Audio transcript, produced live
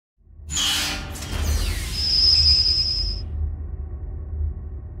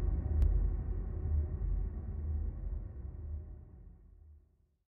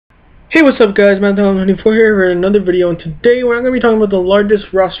Hey, what's up guys, TheBestOneMtK here for another video, and today we're not going to be talking about the largest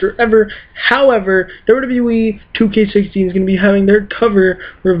roster ever. However, WWE 2K16 is going to be having their cover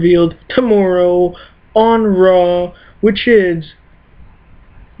revealed tomorrow on Raw, which is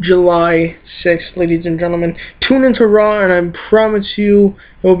July 6th, ladies and gentlemen. Tune into Raw, and I promise you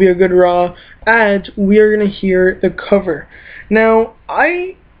it will be a good Raw, as we are going to hear the cover. Now,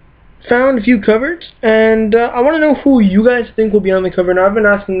 I found a few covers, and I want to know who you guys think will be on the cover. Now, I've been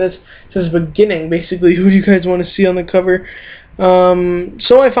asking this since the beginning, basically, who do you guys want to see on the cover?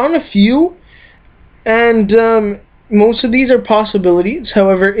 So I found a few, and most of these are possibilities.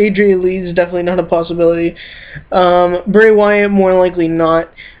 However, AJ Lee is definitely not a possibility. Bray Wyatt, more likely not.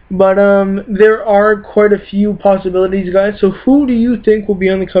 But there are quite a few possibilities, guys. So who do you think will be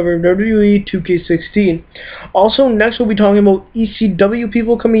on the cover of WWE 2K16? Also, next we'll be talking about ECW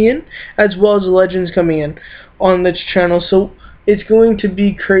people coming in, as well as legends coming in on this channel. So it's going to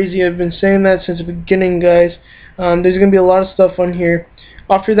be crazy. I've been saying that since the beginning, guys. There's going to be a lot of stuff on here.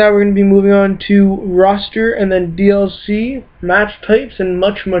 After that, we're going to be moving on to roster and then DLC, match types, and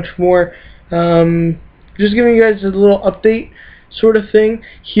much, much more. Just giving you guys a little update sort of thing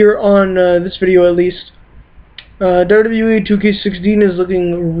here on this video, at least. WWE 2K16 is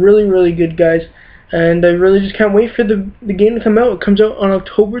looking really, really good, guys, and I really just can't wait for the game to come out. It comes out on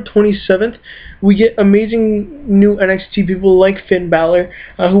October 27th. We get amazing new NXT people like Finn Balor,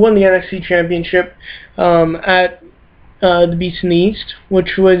 who won the NXT Championship at the Beast in the East,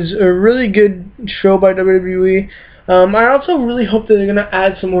 which was a really good show by WWE. I also really hope that they're going to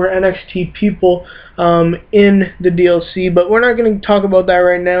add some more NXT people in the DLC, but we're not going to talk about that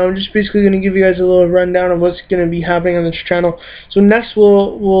right now. I'm just basically going to give you guys a little rundown of what's going to be happening on this channel. So next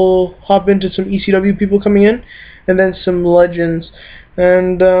we'll hop into some ECW people coming in, and then some legends.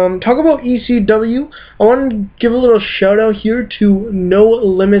 And talk about ECW, I want to give a little shout out here to No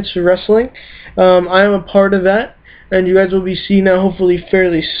Limits Wrestling. I am a part of that, and you guys will be seeing that hopefully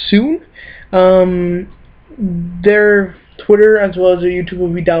fairly soon. Their Twitter as well as their YouTube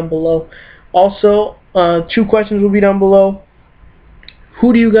will be down below. Also, 2 questions will be down below.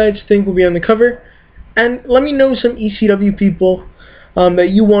 Who do you guys think will be on the cover? And let me know some ECW people that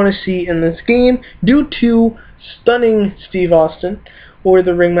you want to see in this game, due to Stunning Steve Austin, or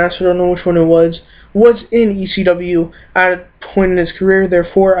the Ringmaster, I don't know which one it was in ECW at a point in his career.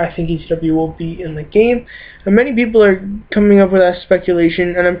 Therefore, I think ECW will be in the game. And many people are coming up with that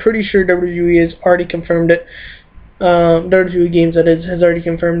speculation, and I'm pretty sure WWE has already confirmed it. WWE Games, that is, has already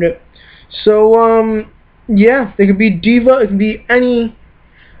confirmed it. So, yeah, it could be Diva, it could be any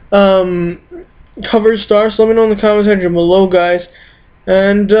cover star. So let me know in the comment section below, guys.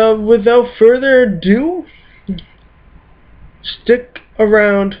 And without further ado, stick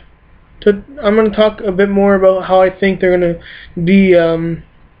around. I'm going to talk a bit more about how I think they're going to be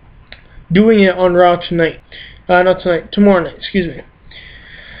doing it on Raw tonight. Tomorrow night, excuse me.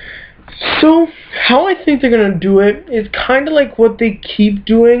 So, how I think they're going to do it is kind of like what they keep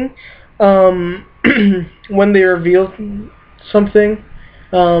doing when they reveal something,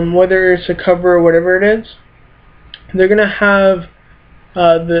 whether it's a cover or whatever it is. They're going to have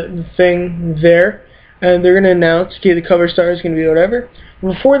the thing there, and they're going to announce, okay, the cover star is going to be whatever.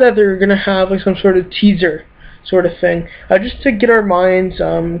 Before that, they're going to have like some sort of teaser sort of thing, just to get our minds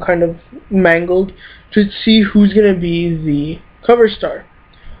kind of mangled, to see who's going to be the cover star.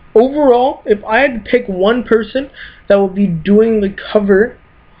 Overall, if I had to pick one person that will be doing the cover,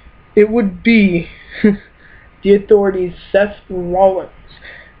 it would be the Authority's Seth Rollins.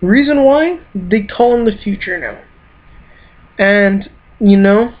 Reason why? They call him the future now. And, you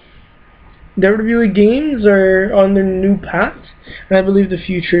know, WWE Games are on their new path, and I believe the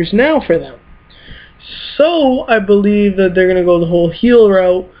future is now for them. So I believe that they're going to go the whole heel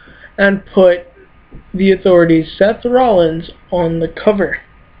route and put the Authority's Seth Rollins on the cover.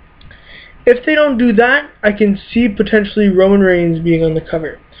 If they don't do that, I can see potentially Roman Reigns being on the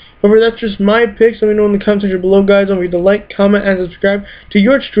cover. However, that's just my picks. Let me know in the comment section below, guys. Don't forget to like, comment, and subscribe to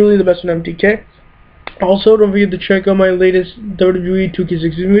yours truly, TheBestOneMtK. Also, don't forget to check out my latest WWE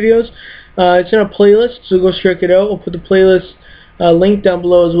 2K16 videos. It's in a playlist, so go check it out. I'll put the playlist link down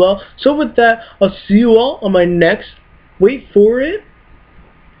below as well. So with that, I'll see you all on my next, wait for it,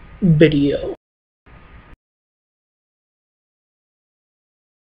 video.